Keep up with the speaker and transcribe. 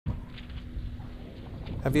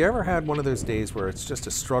Have you ever had one of those days where it's just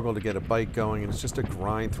a struggle to get a bite going and it's just a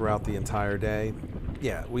grind throughout the entire day?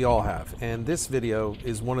 Yeah, we all have. And this video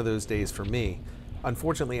is one of those days for me.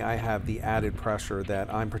 Unfortunately, I have the added pressure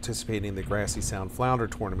that I'm participating in the Grassy Flounder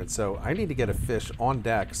tournament, so I need to get a fish on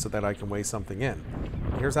deck so that I can weigh something in.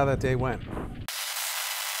 Here's how that day went.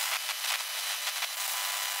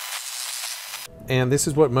 And this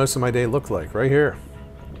is what most of my day looked like, right here.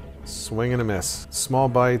 Swing and a miss. Small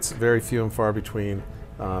bites, very few and far between,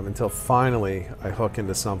 until finally I hook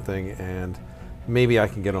into something and maybe I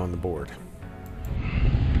can get on the board.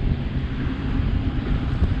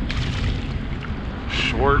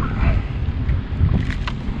 Short.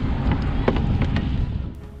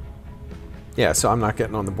 Yeah, so I'm not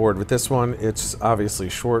getting on the board with this one. It's obviously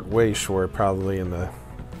short, way short, probably in the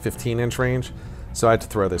 15-inch range. So I had to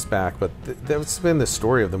throw this back, but that's been the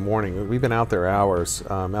story of the morning. We've been out there hours,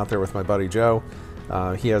 out there with my buddy Joe.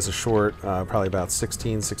 He has a short, probably about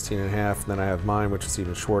 16 and a half, and then I have mine, which is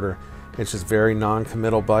even shorter. It's just very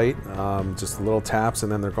non-committal bite, just little taps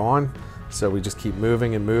and then they're gone. So we just keep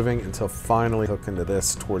moving and moving until finally hook into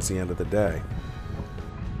this towards the end of the day.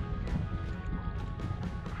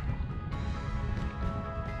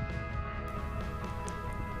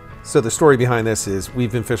 So the story behind this is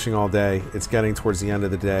we've been fishing all day. It's getting towards the end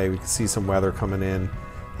of the day. We can see some weather coming in,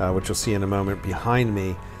 which you'll see in a moment behind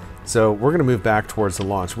me. So we're gonna move back towards the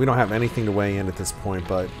launch. We don't have anything to weigh in at this point,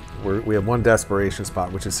 but we have one desperation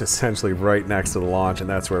spot, which is essentially right next to the launch, and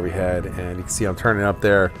that's where we head. And you can see I'm turning up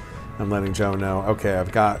there. I'm letting Joe know, okay,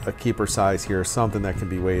 I've got a keeper size here, something that can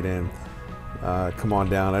be weighed in. Come on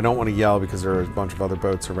down. I don't want to yell because there are a bunch of other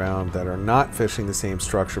boats around that are not fishing the same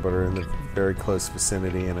structure but are in the very close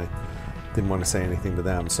vicinity, and I didn't want to say anything to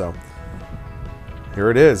them. So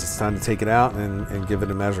here it is. It's time to take it out and give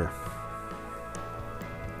it a measure.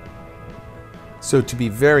 So to be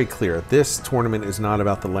very clear, this tournament is not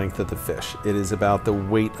about the length of the fish. It is about the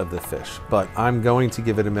weight of the fish. But I'm going to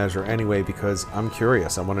give it a measure anyway because I'm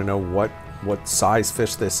curious. I want to know what size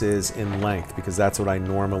fish this is in length, because that's what I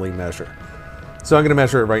normally measure. So I'm going to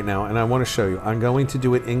measure it right now, and I want to show you. I'm going to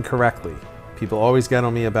do it incorrectly. People always get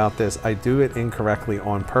on me about this. I do it incorrectly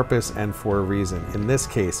on purpose and for a reason. In this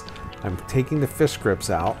case, I'm taking the fish grips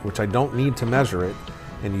out, which I don't need to measure it,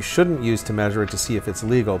 and you shouldn't use to measure it to see if it's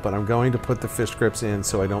legal, but I'm going to put the fish grips in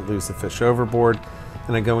so I don't lose the fish overboard,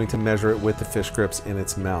 and I'm going to measure it with the fish grips in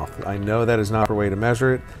its mouth. I know that is not a way to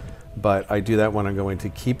measure it, but I do that when I'm going to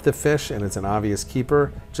keep the fish and it's an obvious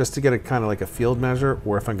keeper, just to get it kind of like a field measure,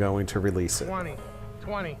 or if I'm going to release it.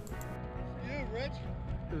 20. Yeah, Rich.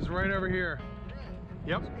 It was right over here.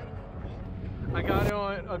 Yep. I got it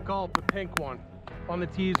on a gulp, the pink one, on the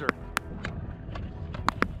teaser.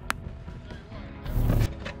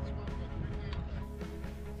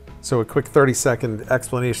 So a quick 30-second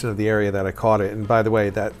explanation of the area that I caught it. And by the way,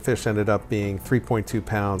 that fish ended up being 3.2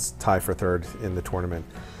 pounds, tie for third in the tournament.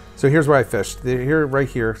 So here's where I fished. Right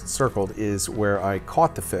here, circled, is where I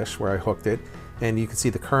caught the fish, where I hooked it. And you can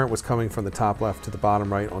see the current was coming from the top left to the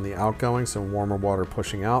bottom right on the outgoing, so warmer water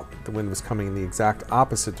pushing out. The wind was coming in the exact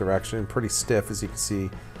opposite direction, pretty stiff, as you can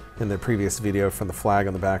see in the previous video from the flag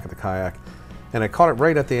on the back of the kayak. And I caught it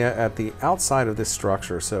right at the outside of this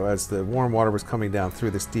structure. So as the warm water was coming down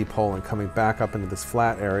through this deep hole and coming back up into this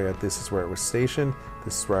flat area, this is where it was stationed.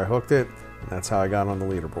 This is where I hooked it, and that's how I got on the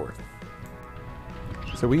leaderboard.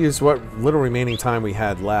 So we used what little remaining time we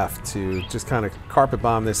had left to just kind of carpet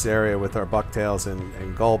bomb this area with our bucktails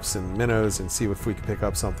and gulps and minnows and see if we could pick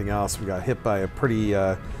up something else. We got hit by a pretty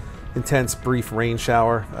intense brief rain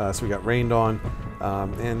shower, so we got rained on.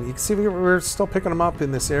 And you can see we're still picking them up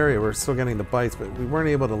in this area. We're still getting the bites, but we weren't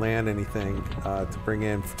able to land anything to bring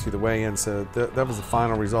in to the weigh-in. So that was the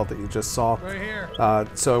final result that you just saw. Right here.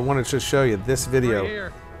 So I wanted to just show you this video. Right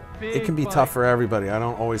here. It can be tough for everybody. I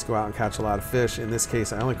don't always go out and catch a lot of fish. In this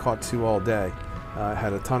case, I only caught 2 all day. I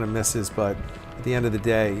had a ton of misses, but at the end of the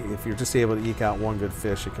day, if you're just able to eke out one good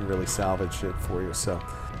fish, it can really salvage it for you. So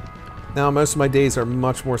now most of my days are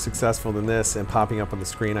much more successful than this, and popping up on the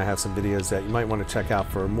screen I have some videos that you might want to check out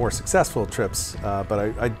for more successful trips, but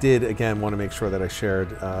I did again want to make sure that I shared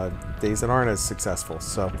days that aren't as successful.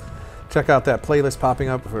 So check out that playlist popping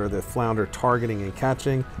up for the flounder targeting and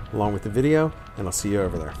catching along with the video, and I'll see you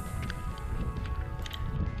over there.